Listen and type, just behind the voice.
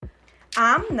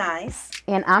I'm nice.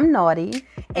 And I'm naughty.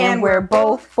 And we're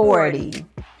both 40.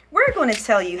 We're going to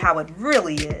tell you how it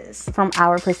really is. From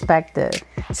our perspective.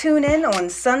 Tune in on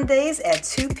Sundays at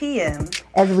 2 p.m.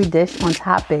 as we dish on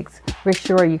topics we're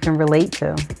sure you can relate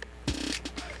to.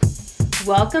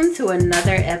 Welcome to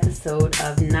another episode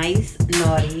of Nice,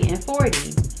 Naughty, and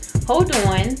 40. Hold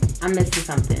on, I'm missing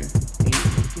something.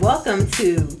 Welcome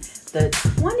to the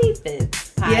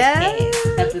 25th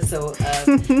podcast episode of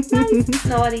Nice,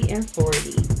 Naughty, and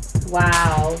 40.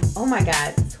 Wow. Oh my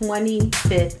God.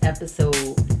 25th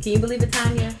episode. Can you believe it,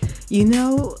 Tanya? You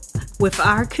know, with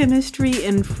our chemistry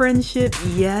and friendship,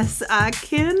 yes, I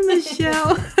can,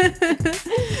 Michelle.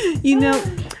 You know,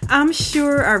 I'm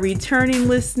sure our returning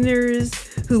listeners,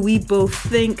 who we both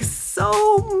thank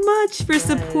so much for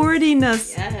supporting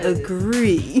us,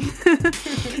 agree.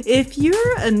 If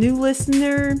you're a new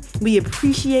listener, we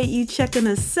appreciate you checking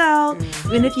us out.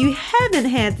 And if you haven't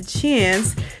had the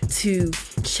chance to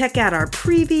check out our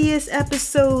previous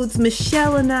episodes,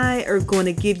 Michelle and I are going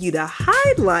to give you the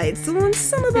highlights on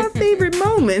some of our favorite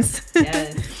moments.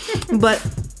 But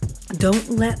don't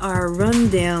let our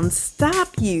rundown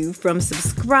stop you from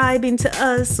subscribing to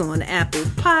us on Apple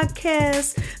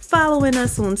Podcasts, following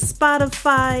us on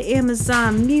Spotify,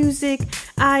 Amazon Music,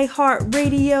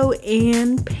 iHeartRadio,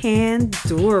 and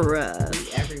Pandora.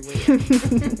 Everywhere.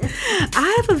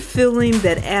 I have a feeling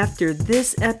that after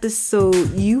this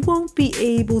episode, you won't be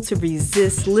able to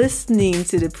resist listening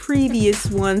to the previous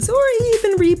ones or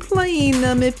even replaying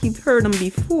them if you've heard them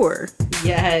before.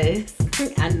 Yes.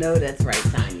 I know that's right,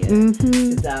 Tanya. It's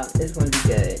going to be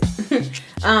good.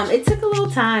 It took a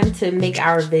little time to make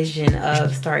our vision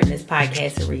of starting this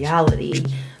podcast a reality,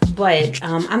 but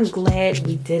I'm glad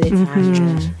we did it,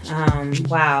 Tanya.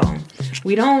 Wow.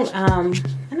 We don't, I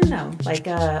don't know,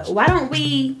 why don't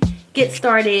we get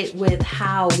started with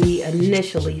how we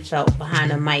initially felt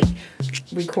behind the mic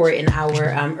recording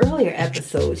our earlier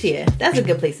episodes? Yeah, that's a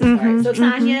good place to start. So,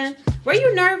 Tanya, were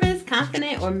you nervous,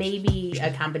 confident, or maybe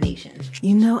a combination?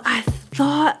 You know, I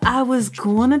thought I was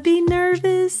going to be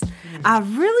nervous. I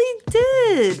really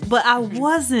did, but I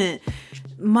wasn't.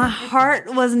 My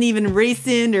heart wasn't even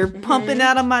racing or pumping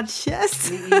out of my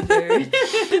chest. Me either.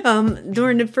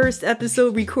 During the first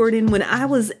episode recording, when I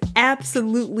was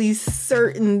absolutely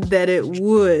certain that it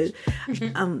would.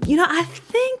 You know, I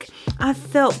think I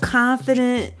felt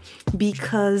confident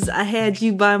because I had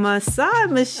you by my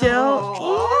side,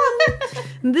 Michelle.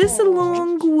 And this,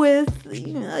 along with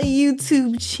a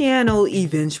YouTube channel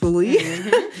eventually,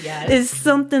 is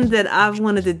something that I've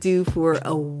wanted to do for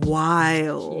a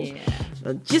while. Yeah.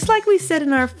 Just like we said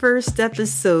in our first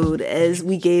episode, as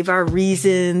we gave our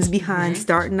reasons behind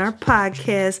starting our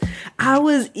podcast, I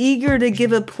was eager to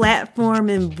give a platform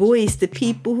and voice to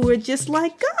people who are just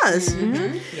like us.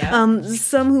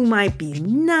 Some who might be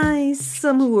nice,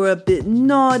 some who are a bit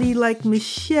naughty like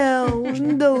Michelle,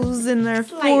 and those in their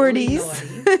 40s.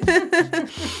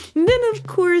 And then, of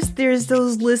course, there's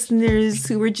those listeners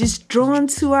who are just drawn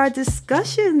to our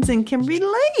discussions and can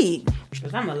relate.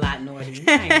 Because I'm a lot naughty.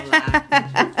 I ain't gonna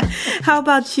lie. How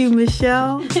about you,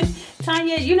 Michelle?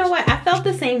 Tanya, you know what? I felt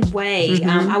the same way.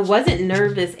 I wasn't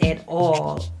nervous at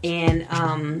all. And,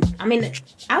 I mean,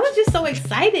 I was just so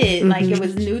excited. Like, it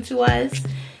was new to us.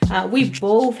 We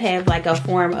both have like a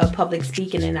form of public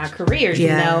speaking in our careers, you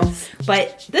know,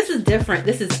 but this is different.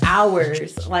 This is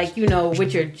ours. Like, you know,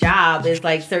 with your job, is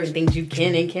like certain things you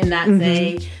can and cannot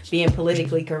say, being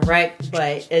politically correct.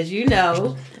 But as you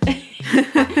know,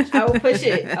 I will push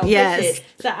it. Push it.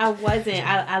 So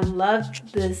I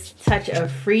loved this touch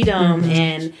of freedom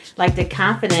and like the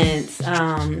confidence.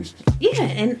 And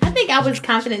I think I was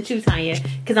confident too, Tanya,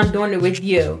 because I'm doing it with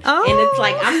you. And it's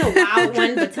like, I'm the wild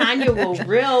one, but Tanya will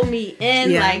reel me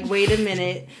in. Like, wait a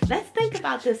minute. Let's think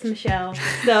about this, Michelle.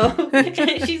 So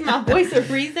she's my voice of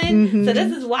reason. So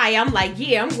this is why I'm like,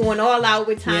 I'm going all out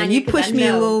with Tanya. You push me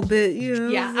a little bit, you know.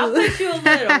 Yeah, I'll push you a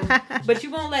little, but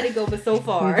you won't let it go but so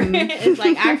far. It's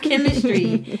like our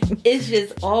chemistry is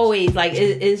just always like,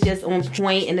 it's just on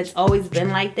point, and it's always been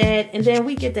like that. And then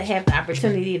we get to have the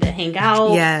opportunity to hang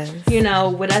out, you know,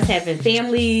 with us having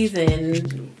families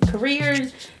and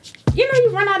careers. You know,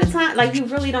 you run out of time. Like, you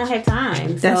really don't have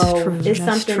time. That's true. It's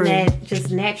something that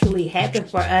just naturally happened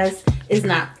for us. It's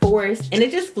not forced. And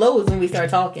it just flows when we start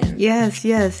talking. Yes.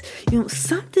 You know,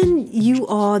 something you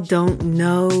all don't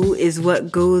know is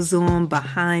what goes on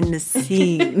behind the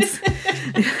scenes.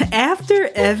 After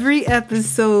every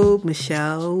episode,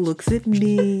 Michelle looks at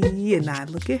me and I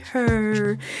look at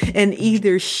her. And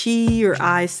either she or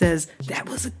I says, that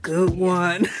was a good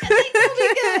one. I think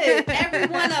totally good. Every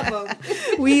one of them.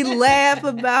 We laugh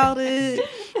about it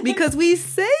because we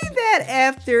say that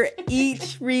after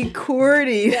each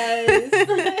recording.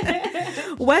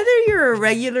 Yes. Whether you're a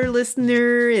regular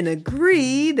listener and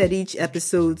agree that each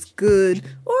episode's good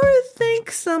or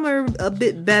think some are a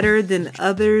bit better than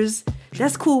others,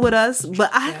 that's cool with us.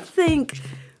 But I think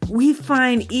we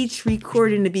find each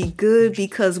recording to be good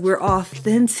because we're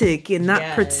authentic and not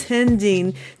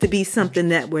pretending to be something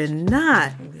that we're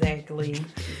not. Exactly.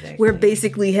 We're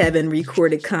basically having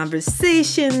recorded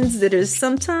conversations that are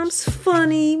sometimes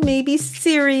funny, maybe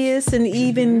serious, and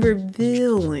even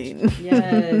revealing.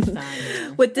 Yes,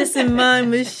 Tanya. With this in mind,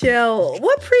 Michelle,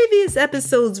 what previous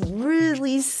episodes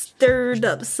really stirred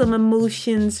up some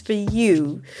emotions for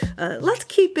you? Let's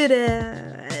keep it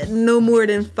at no more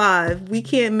than 5. We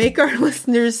can't make our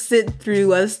listeners sit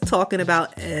through us talking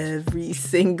about every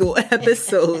single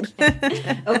episode.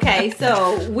 Okay,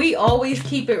 so we always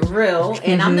keep it real,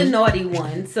 and I'm the naughty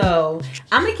one, so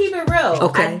I'm gonna keep it real.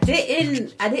 Okay.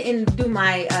 I didn't do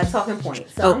my talking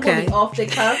points, so I'm gonna be off the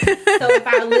cuff. So if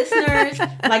our listeners,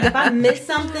 like if I missed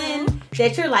something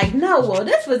that you're like, no, well,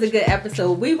 this was a good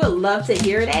episode, we would love to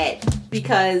hear that.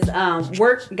 Because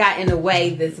work got in the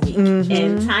way this week,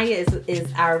 and Tanya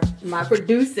is my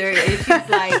producer, and she's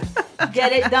like,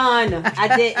 "Get it done."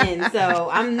 I didn't, so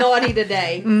I'm naughty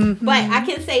today. But I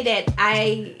can say that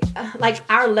I like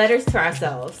our letters to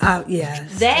ourselves. Oh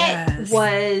yes, that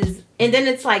was, and then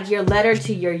it's like your letter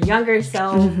to your younger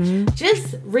self,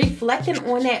 just reflecting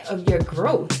on that of your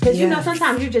growth. Because you know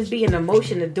sometimes you just be in the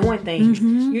motion of doing things,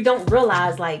 you don't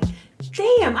realize like.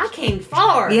 Damn, I came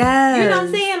far. Yes. You know what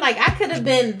I'm saying? Like, I could have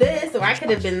been this or I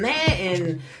could have been that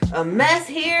and a mess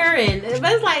here.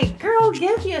 But it's like, girl,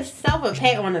 give yourself a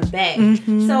pat on the back.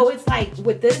 So it's like,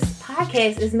 with this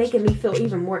podcast, it's making me feel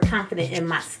even more confident in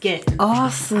my skin.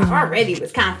 Awesome. I already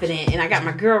was confident and I got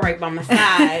my girl right by my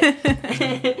side.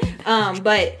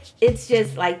 But it's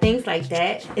just like things like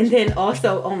that. And then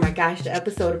also, oh my gosh, the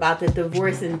episode about the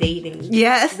divorce and dating.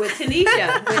 Yes. With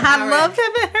Tanisha. I love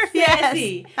having her.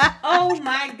 Sassy. Oh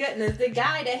my goodness. The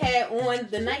guy that had on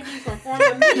the Nikes from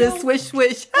Former Mills. The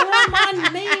swish. On my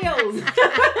nails.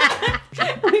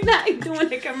 We're not doing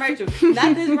the commercial.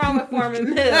 Nothing's wrong with Former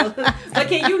Mills. But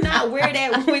can you not wear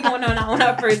that when we're going on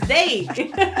our first date?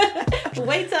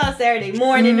 Wait till Saturday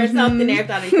morning or something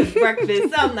after I cook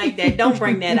breakfast, something like that. Don't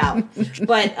bring that out.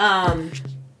 But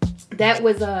that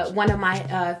was one of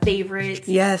my favorites.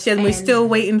 Yes, and we're still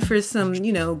waiting for some,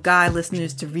 guy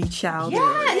listeners to reach out.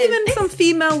 Yeah, even some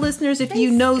female listeners, if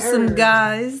you know some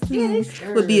guys who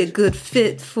would be a good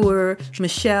fit for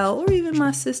Michelle or even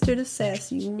my sister, the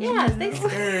sassy one. Yeah, they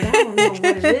scared. I don't know what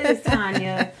it is,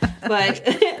 Tanya, but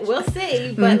we'll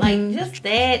see. But like just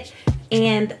that,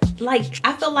 and like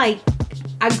I feel like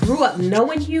I grew up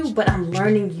knowing you, but I'm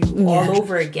learning you all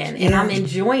over again, and I'm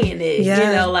enjoying it.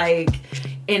 Yeah.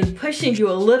 And pushing you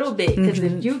a little bit, because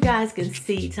if you guys can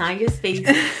see Tanya's face,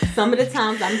 some of the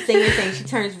times I'm saying things, she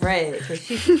turns red because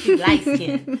she's light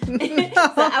skinned.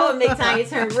 So I would make Tanya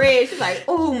turn red. She's like,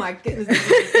 "Oh my goodness, did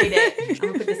you say that?" I'm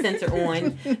gonna put the sensor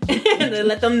on and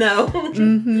let them know.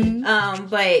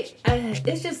 But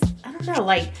it's just I don't know.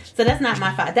 Like, so that's not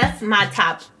my 5. That's my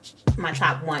top one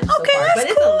so far. But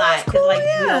it's cool, a lot because, like we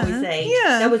yeah. always say,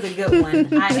 that was a good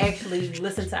one. I actually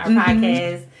listen to our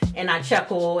podcast. And I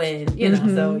chuckle and,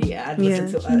 so I listen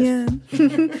to us. Yeah.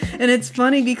 And it's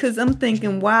funny because I'm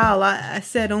thinking, wow, I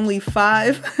said only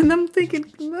 5. And I'm thinking,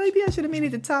 maybe I should have made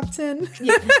it the top 10.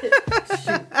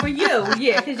 For you,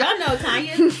 because y'all know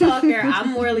Tanya's a talker.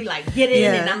 I'm morally like, get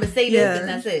in and I'm going to say this and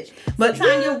that's it. But so,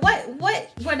 Tanya, what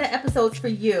were the episodes for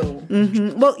you?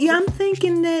 Well, I'm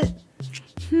thinking that,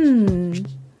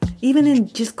 even in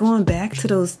just going back to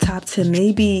those top 10,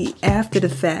 maybe after the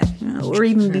fact, or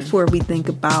even before we think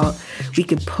about, we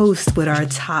could post what our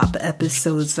top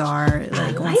episodes are,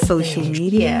 like on social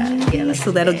media. Yeah.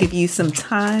 So that'll give you some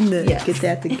time to get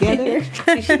that together.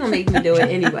 She's going to make me do it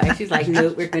anyway. She's like,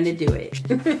 nope, we're going to do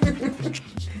it.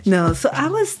 No, so I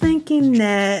was thinking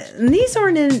that these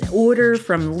aren't in order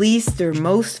from least or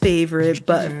most favorite,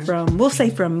 but we'll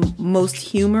say from most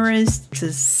humorous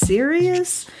to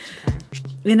serious.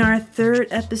 In our 3rd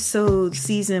episode,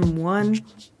 season 1,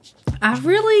 I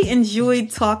really enjoyed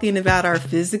talking about our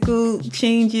physical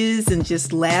changes and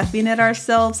just laughing at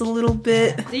ourselves a little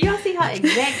bit. Do y'all see how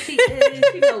exact she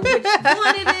is? You know which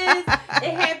one it is.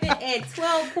 It happened at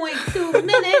 12.2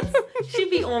 minutes. She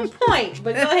be on point,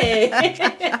 but go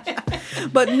ahead.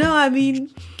 But no, I mean,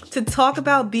 to talk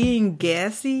about being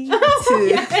gassy,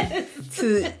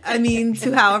 to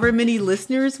however many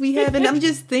listeners we have. And I'm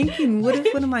just thinking, what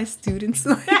if one of my students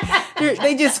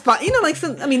They just find, like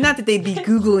not that they'd be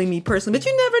Googling me personally, but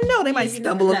you never know. They might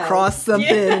stumble across something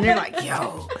and they're like,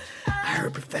 yo, I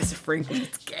heard Professor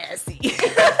Franklin's gassy.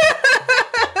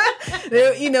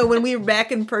 When we were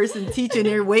back in person teaching,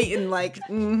 they're waiting like,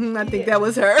 I think that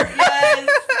was her.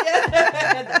 Yes,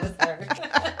 that was her.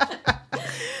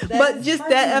 But just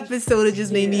funny. That episode, it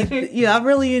just made me, I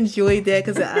really enjoyed that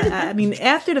because I mean,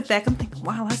 after the fact, I'm thinking,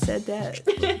 wow, I said that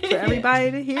for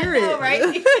everybody to hear it.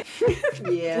 Right?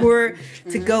 Yeah. Or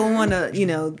to go on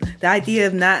the idea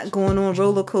of not going on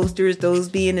roller coasters, those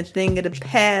being a thing of the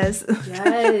past.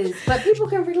 Yes, but people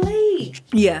can relate.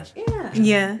 Yeah.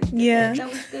 Yeah. That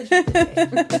was good.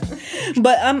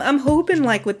 But I'm hoping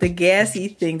like with the gassy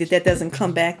thing that doesn't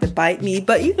come back to bite me.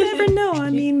 But you never know. I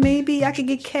mean, maybe I could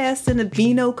get cast in a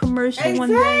Beano commercial one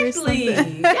day or something.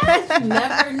 Yes, you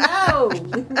never know.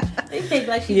 They think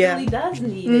like she really does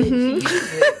need it. She uses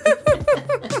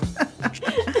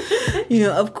it.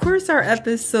 Of course, our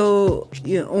episode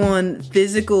on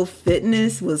physical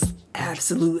fitness was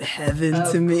absolute heaven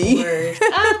to me.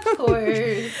 Of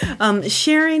course.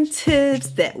 Sharing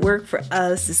tips that work for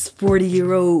us as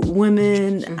 40-year-old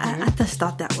women. I just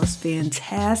thought that was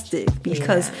fantastic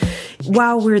because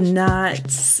while we're not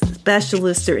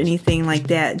specialists or anything like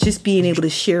that, just being able to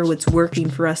share what's working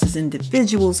for us as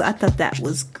individuals, I thought that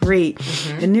was great.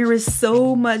 And there is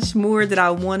so much more that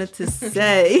I wanted to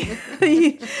say,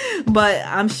 but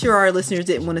I'm sure our listeners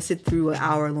didn't want to sit through an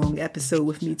hour-long episode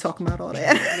with me talking about all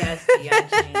that. Yes,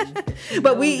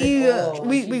 but we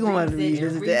going to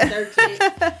revisit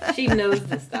that. She knows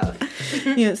the stuff.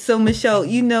 So Michelle,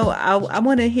 I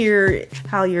want to hear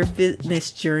how your fitness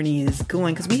journey is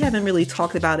going because we haven't really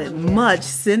talked about it much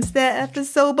since that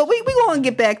episode, but we want to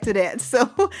get back to that. So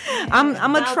I'm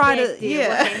gonna try to what the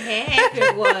heck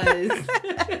it was.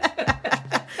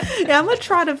 I'm gonna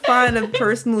try to find a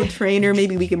personal trainer.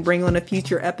 Maybe we can bring on a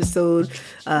future episode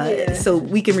so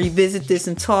we can revisit this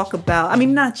and talk about,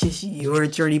 not just your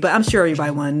journey, but I'm sure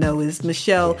everybody want to know, is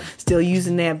Michelle still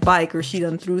using that bike or she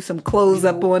done threw some clothes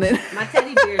up on it? My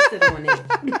teddy bear sit on it.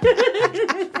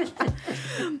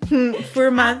 For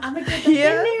my I'm gonna get the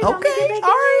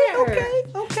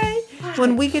okay.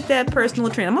 When we get that personal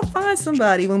trainer, I'm gonna find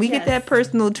somebody. When we get that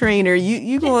personal trainer,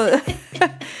 you gonna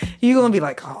be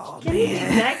like, oh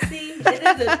man.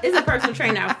 It's a personal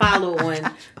trainer I follow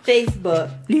on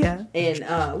Facebook. Yeah. And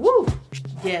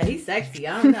he's sexy.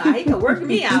 I don't know. He can work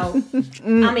me out.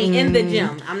 In the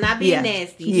gym. I'm not being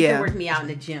nasty. He can work me out in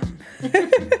the gym.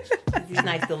 He's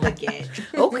nice to look at.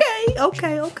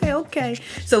 Okay.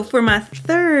 So for my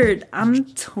third, I'm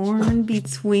torn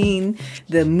between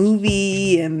the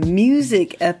movie and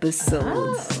music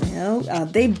episodes.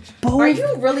 They both. Are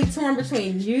you really torn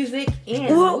between music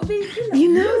and movies?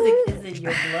 Music is in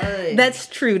your blood. That's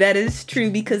true. That is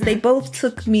true because they both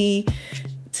took me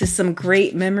to some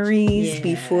great memories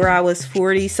before I was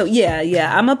 40. So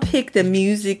I'm gonna pick the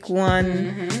music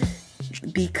one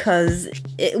because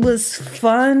it was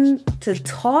fun to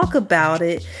talk about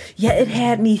it. Yet it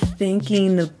had me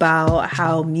thinking about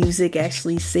how music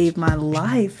actually saved my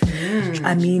life.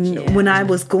 When I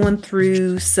was going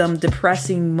through some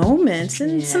depressing moments,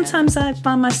 and sometimes I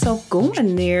find myself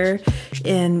going there,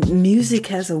 and music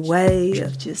has a way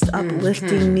of just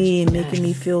uplifting me and making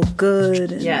me feel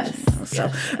good. And,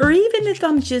 or even if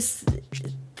I'm just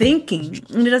thinking,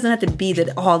 and it doesn't have to be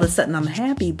that all of a sudden I'm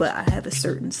happy, but I have a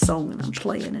certain song and I'm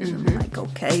playing it and I'm like,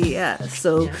 okay,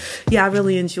 so I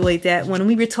really enjoyed that. When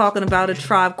we were talking about A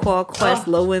Tribe Called Quest,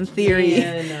 Low End Theory,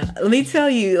 let me tell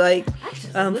you,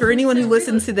 for anyone who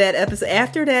listened to that episode,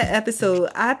 after that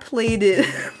episode, I played it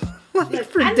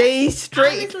for days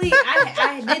straight. Honestly,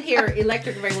 I did hear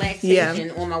Electric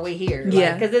Relaxation on my way here.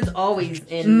 Because it's always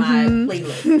in my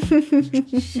playlist.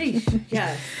 Sheesh,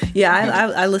 yes.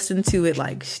 I listened to it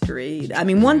straight.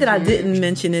 One that I didn't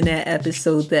mention in that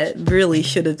episode that really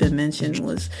should have been mentioned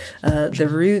was The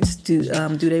Roots, Do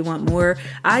They Want More?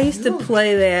 I used to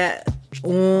play that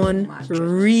on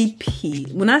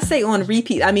repeat. When I say on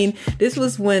repeat, this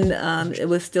was when it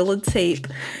was still a tape.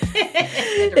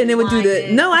 And it would do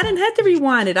I didn't have to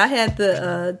rewind it. I had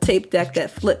the tape deck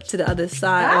that flipped to the other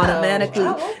side automatically.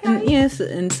 And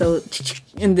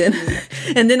then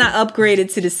I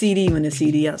upgraded to the CD. When the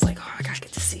CD, I was like, I gotta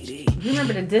get the CD. You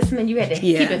remember the Discman? You had to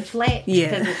keep it flat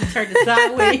because if you turned it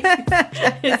sideways,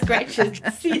 it scratches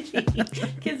the CD.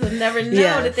 Kids will never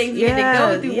know the things you had to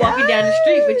go through walking down the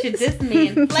street with your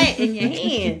Discman flat in your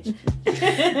hand.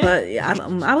 But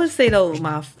I would say though,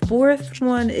 my fourth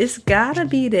one, it's gotta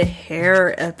be the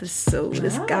hair episode.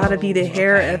 It's gotta be the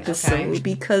hair episode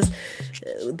because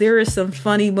there are some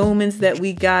funny moments that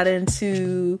we got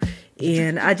into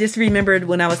And I just remembered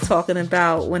when I was talking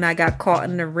about when I got caught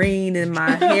in the rain and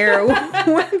my hair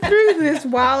went through this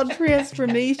wild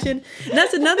transformation. And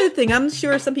that's another thing. I'm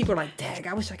sure some people are like, dang,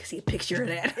 I wish I could see a picture of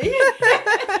that.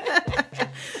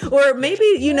 Or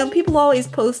maybe, people always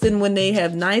posting when they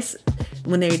have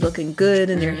when they're looking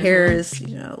good and their hair is,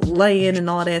 laying and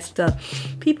all that stuff.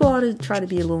 People ought to try to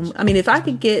be a little, if I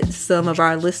could get some of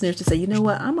our listeners to say, you know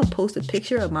what, I'm going to post a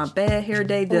picture of my bad hair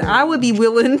day, then I would be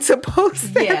willing to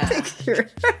post that picture.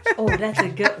 Oh, that's a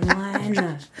good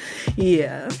one.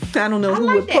 Yeah. I don't know who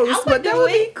would that. post, but that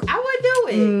would be cool. I would do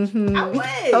it. Mm-hmm. I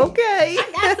would. Okay.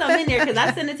 I got some in there because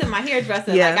I sent it to my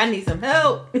hairdresser. Yeah. Like, I need some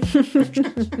help.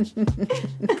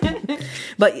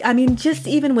 But just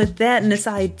even with that and this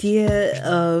idea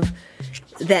of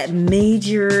that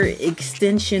major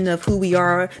extension of who we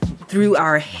are through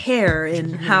our hair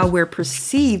and how we're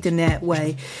perceived in that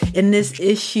way, and this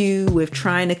issue with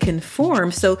trying to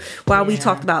conform. So while we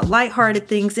talked about lighthearted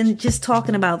things and just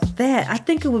talking about that, I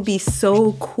think it would be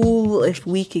so cool if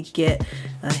we could get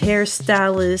a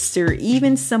hairstylist or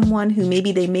even someone who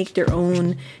maybe they make their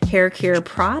own hair care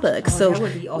products. So that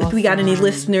would be awesome. If we got any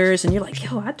listeners and you're like,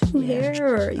 yo, I do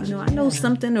hair, or I know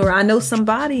something, or I know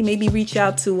somebody, maybe reach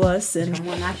out to us, and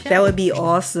that would be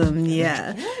awesome.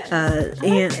 Yeah.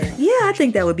 I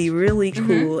think that would be really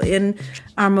cool. In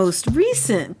our most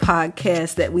recent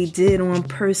podcast that we did on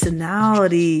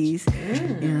personalities,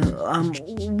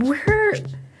 we're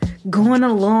going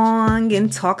along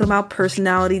and talking about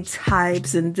personality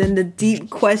types, and then the deep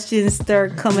questions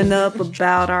start coming up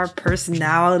about our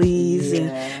personalities and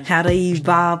how they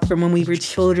evolved from when we were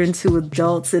children to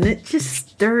adults, and it just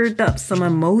stirred up some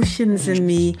emotions in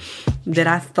me that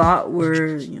I thought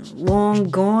were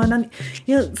long gone.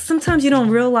 Sometimes you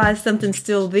don't realize something's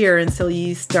still there until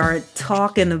you start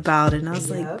talking about it, and I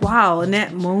was like, wow, in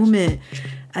that moment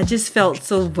I just felt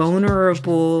so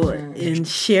vulnerable in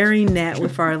sharing that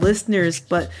with our listeners.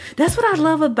 But that's what I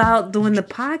love about doing the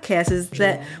podcast, is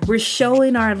that we're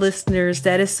showing our listeners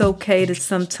that it's okay to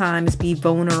sometimes be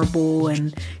vulnerable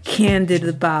and candid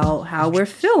about how we're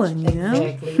feeling.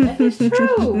 Exactly. That is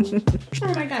true.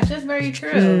 Oh my gosh, that's very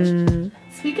true.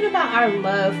 Speaking about our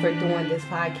love for doing this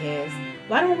podcast,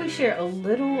 why don't we share a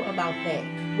little about that?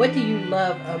 What do you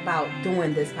love about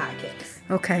doing this podcast?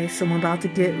 Okay, so I'm about to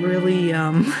get really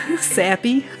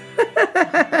sappy. She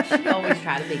always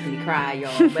try to make me cry,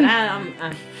 y'all. But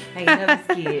I ain't never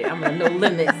scared. I'm a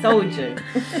no-limit soldier.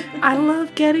 I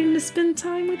love getting to spend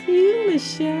time with you,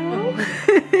 Michelle.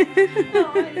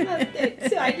 Oh, I love that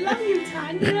too. I love you,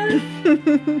 Tanya.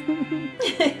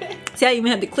 See, I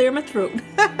even had to clear my throat.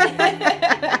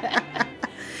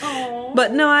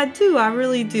 But no, I do. I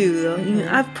really do.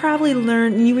 I've probably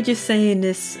learned, you were just saying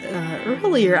this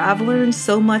earlier, I've learned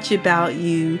so much about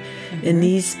you in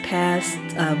these past,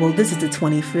 this is the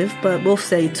 25th, but we'll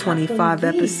say 25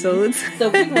 episodes. So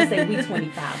we're going to say we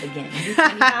 25 again. We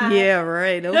 25? Yeah,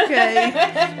 right. Okay.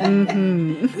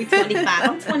 We 25.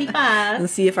 I'm 25. And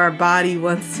see if our body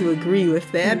wants to agree with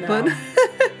that. No. But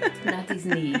not these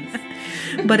knees.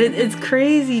 But it's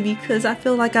crazy because I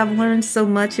feel like I've learned so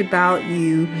much about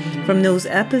you from those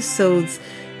episodes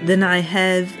than I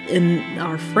have in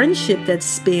our friendship that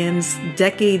spans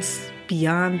decades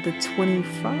beyond the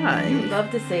 25. You love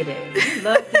to say that. You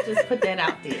love to just put that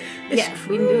out there. Yes,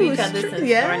 we knew each other since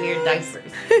darn near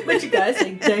diapers. But you guys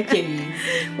say decades.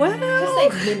 Well,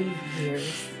 just say many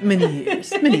years.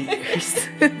 Many years.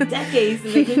 Decades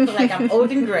to make me feel like I'm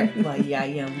old and gray. Well, yeah, I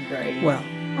am gray. Well,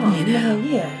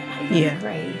 yeah.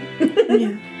 Great.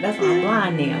 Yeah. That's why I'm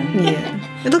blind now.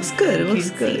 Yeah. It looks good. It looks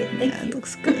good. It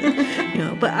looks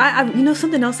good. But I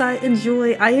something else I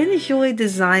enjoy. I enjoy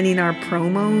designing our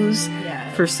promos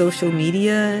for social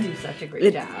media. You do such a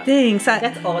great job. Thanks.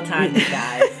 That's all time, you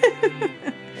guys.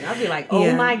 And I'll be like,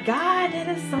 oh my God, that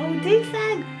is so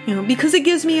decent. Because it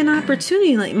gives me an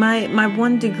opportunity. Like my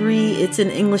one degree, it's in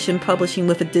English and publishing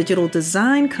with a digital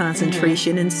design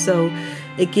concentration. And so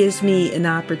it gives me an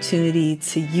opportunity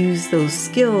to use those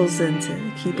skills and to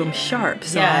keep them sharp.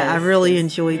 So I really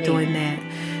enjoy doing that.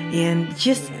 And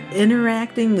just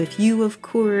interacting with you, of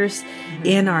course,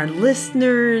 and our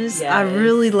listeners. I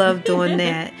really love doing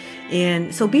that.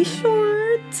 And so be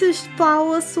sure to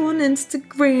follow us on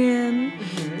Instagram.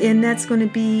 And that's going to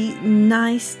be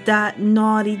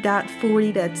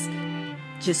nice.naughty.40. That's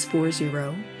just 40.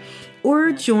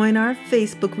 Or join our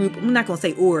Facebook group. I'm not going to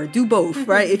say or. Do both,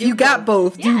 right? If you got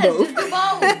both, do both. Just do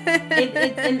both.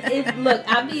 and if, look,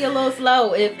 I'll be a little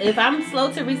slow. If I'm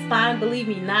slow to respond, believe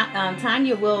me,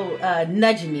 Tanya will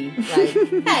nudge me. Like,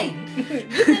 hey, you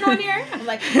been on here? I'm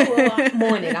like, oh,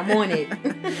 I'm on it.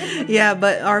 Yeah,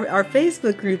 but our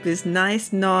Facebook group is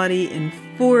Nice, Naughty, and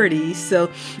 40. So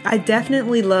I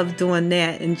definitely love doing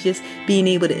that and just being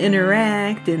able to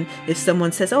interact. And if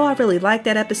someone says, oh, I really like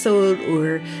that episode,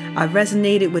 or I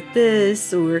resonated with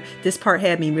this, or this part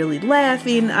had me really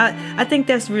laughing, I think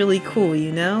that's really cool,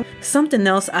 you know? Something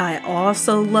else I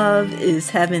also love is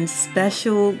having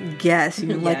special guests, you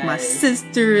know, like my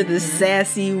sister, the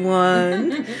sassy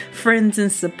one, friends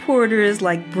and supporters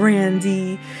like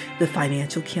Brandy, the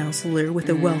financial counselor with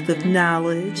a wealth of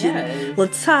knowledge, and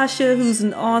Latasha, who's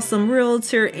an awesome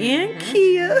realtor, and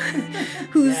Kia,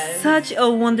 who's such a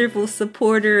wonderful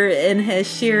supporter and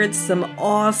has shared some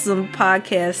awesome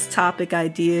podcast topic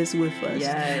ideas with us.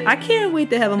 I can't wait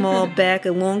to have them all back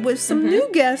along with some new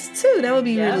guests too. That would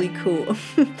be really cool.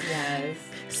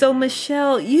 So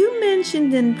Michelle, you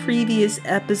mentioned in previous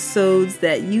episodes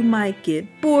that you might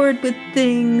get bored with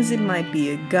things. It might be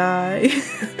a guy,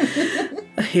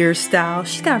 a hairstyle.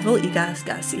 She got really, you guys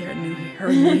gotta see her new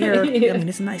hair. I mean,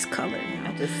 it's a nice color. You know?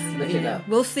 I just switch it up.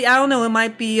 We'll see. I don't know. It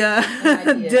might be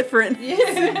different.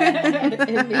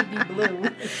 It may be blue.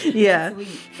 Yeah.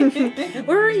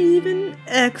 Or even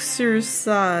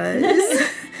exercise.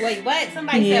 Wait, what?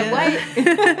 Somebody said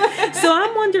what? So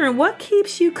I'm wondering, what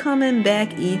keeps you coming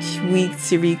back each week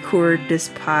to record this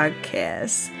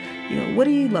podcast? You know, what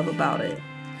do you love about it?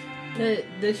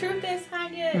 The truth is,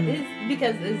 Tanya, is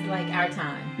because it's like our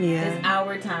time. It's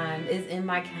our time. It's in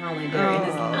my calendar.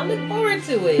 And I look forward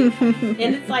to it.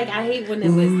 And it's like, I hate when it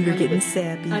was... You're getting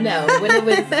sappy. I know. When it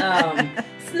was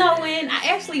snowing, I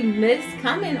actually miss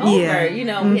coming over. You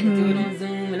know, we had to do it on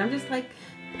Zoom. And I'm just like...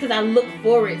 Because I look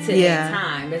forward to that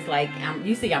time. It's like,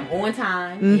 you see, I'm on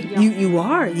time. You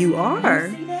are. You see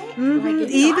that? Like,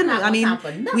 even, I mean,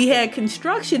 we had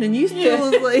construction and you still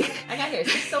was like... I got here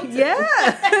 6:02.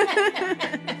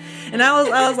 Yeah. And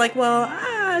I was like, well,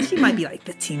 she might be like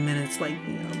 15 minutes late,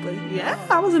 you know. But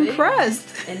I was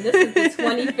impressed. And this is the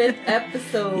 25th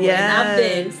episode. And I've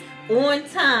been on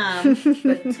time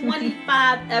for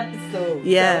 25 episodes.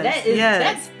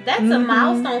 That's a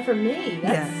milestone for me.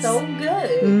 That's so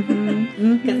good.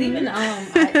 Because even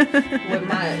with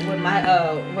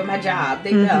my job,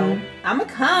 they know I'm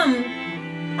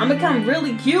gonna come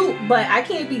really cute, but I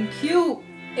can't be cute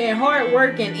and hard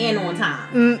working and on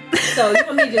time. So you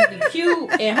want me to just be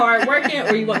cute and hard working,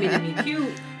 or you want me to be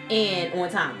cute and on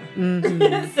time?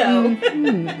 So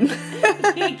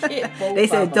they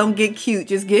said, don't get cute,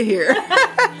 just get here.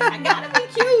 I gotta be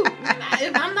cute.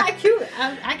 If I'm not cute,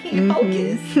 I can't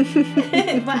focus.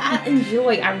 But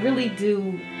I really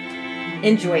do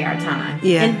enjoy our time.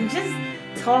 And just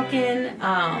talking,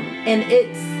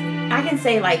 and I can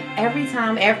say, like, every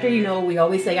time after, you know, we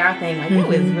always say our thing, like, that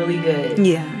was really good.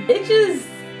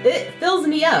 It fills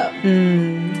me up.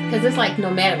 Because it's like,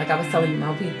 no matter, like I was telling you,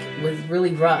 my week was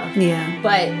really rough.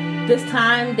 But this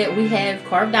time that we have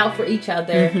carved out for each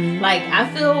other, like, I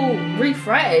feel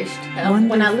refreshed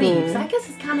when I leave. So I guess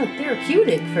it's kind of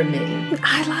therapeutic for me.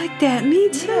 I like that. Me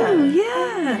too.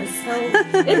 So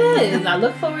it is. I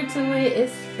look forward to it.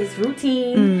 It's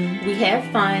routine. We have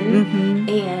fun.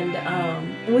 And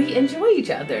we enjoy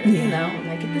each other. You know, and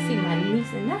I get to see my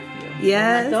niece and nephew.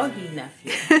 My doggy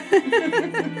nephew.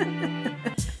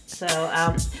 So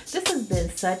this has been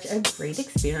such a great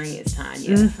experience,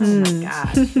 Tanya. Oh my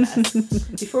gosh. Yes.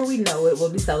 Before we know it, we'll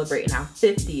be celebrating our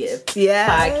 50th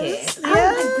podcast. I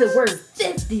don't like the word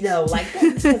 50 though. Like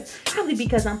that, probably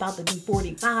because I'm about to be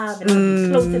 45 and I'll be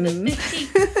close to the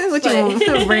 50. Which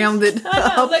you round it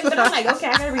up. But I'm like, okay,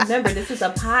 I gotta remember this is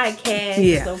a podcast.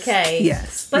 It's okay.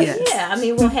 But yeah, I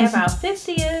mean, we'll have our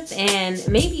 50th and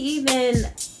maybe even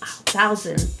our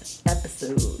 1000th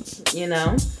episode, you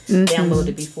know,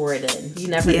 downloaded before then. You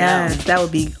never know. That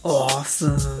would be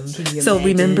awesome. So imagine?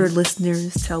 Remember,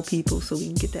 listeners, tell people so we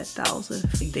can get that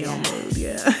 1000th download.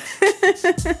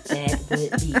 That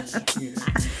would be nice.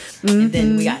 And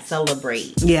then we got to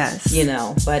celebrate. You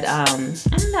know, but I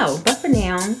don't know. But for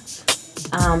now,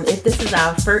 if this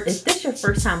is your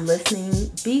first time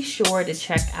listening, be sure to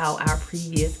check out our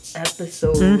previous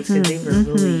episodes because they were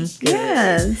really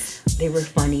good. They were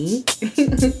funny,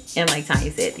 and like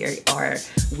Tanya said,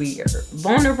 we are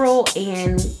vulnerable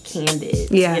and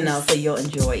candid. You know, so you'll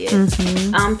enjoy it.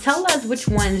 Tell us which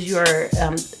ones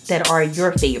that are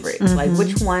your favorites. Like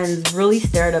which ones really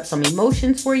stirred up some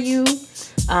emotions for you.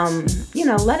 You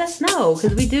know, let us know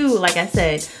because we do, like I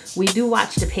said, we do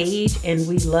watch the page and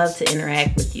we love to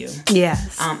interact with you.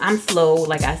 I'm slow,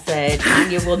 like I said.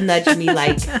 Tanya will nudge me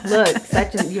like, look,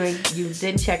 you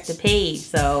didn't check the page,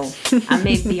 so I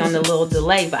may be on a little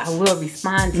delay, but I will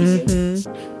respond to you.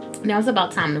 Now it's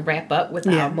about time to wrap up with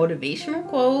our motivational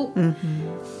quote.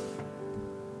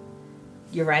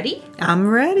 You ready? I'm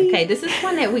ready. Okay, this is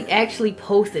one that we actually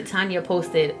posted. Tanya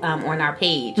posted on our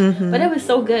page. But it was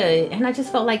so good. And I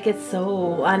just felt like it's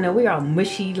so, I know we're all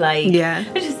mushy. Like, Yeah.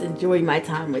 I just enjoy my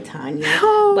time with Tanya.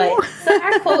 Oh. But, so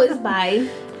our quote is by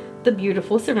the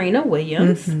beautiful Serena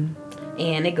Williams.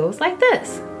 And it goes like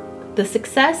this. The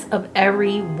success of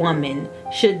every woman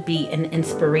should be an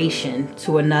inspiration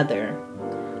to another.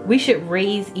 We should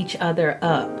raise each other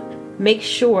up. Make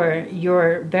sure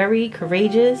you're very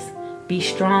courageous, be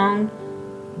strong,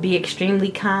 be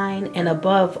extremely kind, and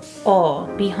above all,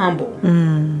 be humble.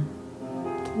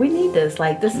 We need this.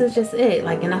 Like, this is just it.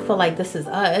 Like, and I feel like this is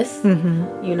us.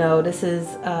 You know, this is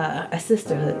a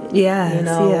sisterhood. Yes, You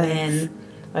know, yes. and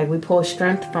like we pull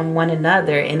strength from one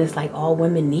another, and it's like all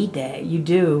women need that. You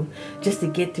do, just to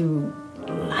get through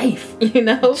life, you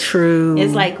know? True.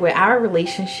 It's like with our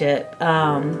relationship,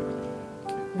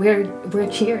 we're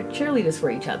cheerleaders for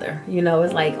each other. You know,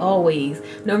 it's like always,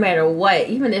 no matter what,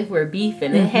 even if we're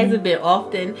beefing, it hasn't been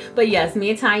often. But yes,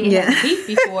 me and Tanya had beef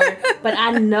before, but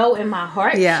I know in my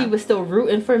heart she was still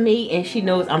rooting for me, and she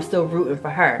knows I'm still rooting for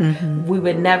her. We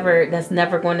would never, that's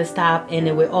never going to stop, and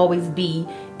it would always be,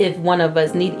 if one of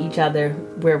us need each other,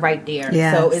 we're right there.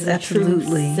 Yes, so it's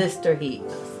absolutely. a true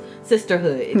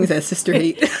sisterhood. Is that sister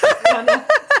hate?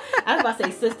 I was about to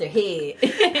say sister head.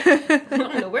 I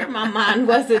don't know where my mind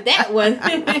was with that one.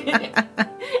 I'm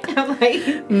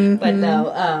like, but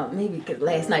no, maybe because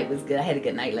last night was good. I had a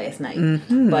good night last night.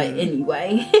 But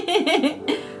anyway,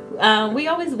 we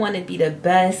always want to be the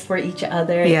best for each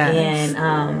other. Yes.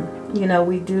 And, you know,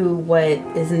 we do what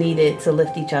is needed to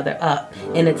lift each other up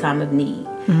in a time of need.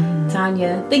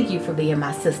 Tanya, thank you for being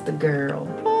my sister girl.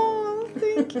 Oh,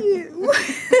 thank you.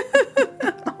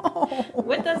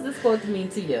 What does this quote mean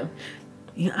to you?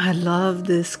 You know, I love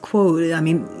this quote. I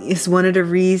mean, it's one of the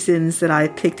reasons that I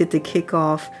picked it to kick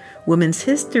off Women's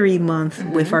History Month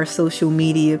with our social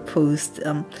media post.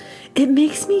 It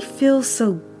makes me feel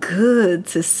so good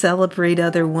to celebrate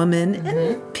other women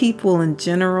and people in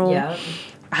general. Yeah.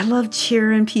 I love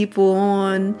cheering people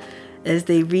on as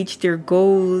they reach their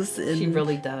goals. And She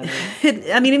really does.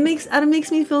 it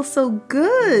makes me feel so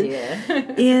good.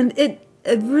 Yeah. And it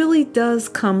really does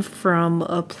come from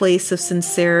a place of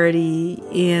sincerity,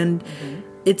 and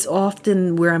it's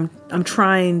often where I'm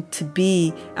trying to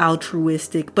be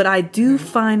altruistic, but I do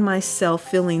find myself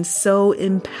feeling so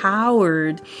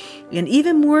empowered and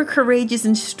even more courageous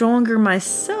and stronger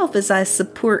myself as I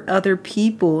support other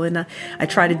people. And I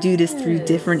try to do this through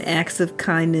different acts of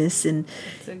kindness, and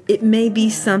it may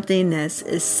be something that's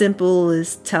as simple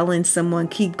as telling someone,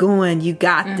 keep going, you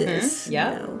got this.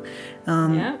 Yeah. You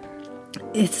know?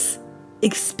 It's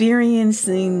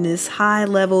experiencing this high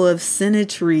level of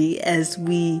symmetry as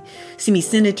we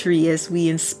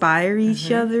inspire each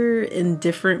other in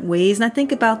different ways. And I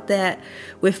think about that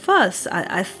with us.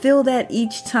 I feel that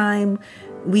each time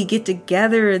we get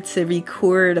together to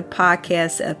record a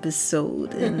podcast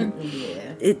episode, and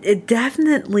it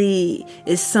definitely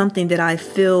is something that I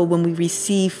feel when we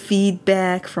receive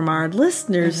feedback from our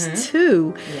listeners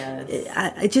too. Yes.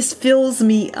 It just fills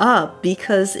me up,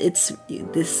 because it's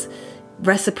this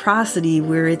reciprocity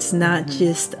where it's not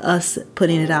just us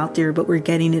putting it out there, but we're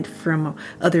getting it from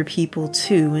other people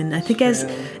too. And I think as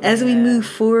we move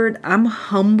forward, I'm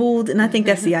humbled, and I think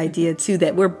that's the idea too,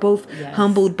 that we're both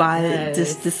humbled by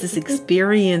this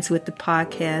experience with the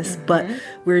podcast, but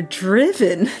we're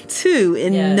driven too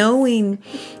in knowing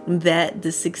that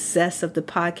the success of the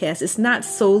podcast is not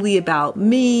solely about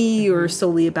me or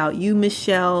solely about you,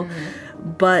 Michelle,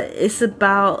 but it's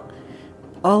about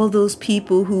all of those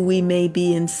people who we may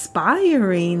be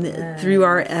inspiring through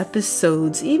our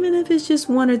episodes, even if it's just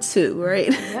one or two, right?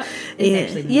 Yep.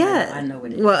 It's actually me. I know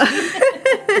what it is.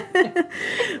 Well,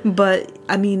 but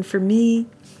I mean, for me,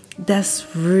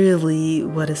 that's really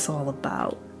what it's all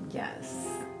about. Yes.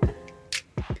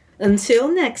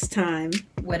 Until next time,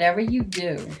 Whatever you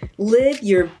do, live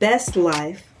your best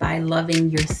life. by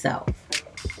loving yourself.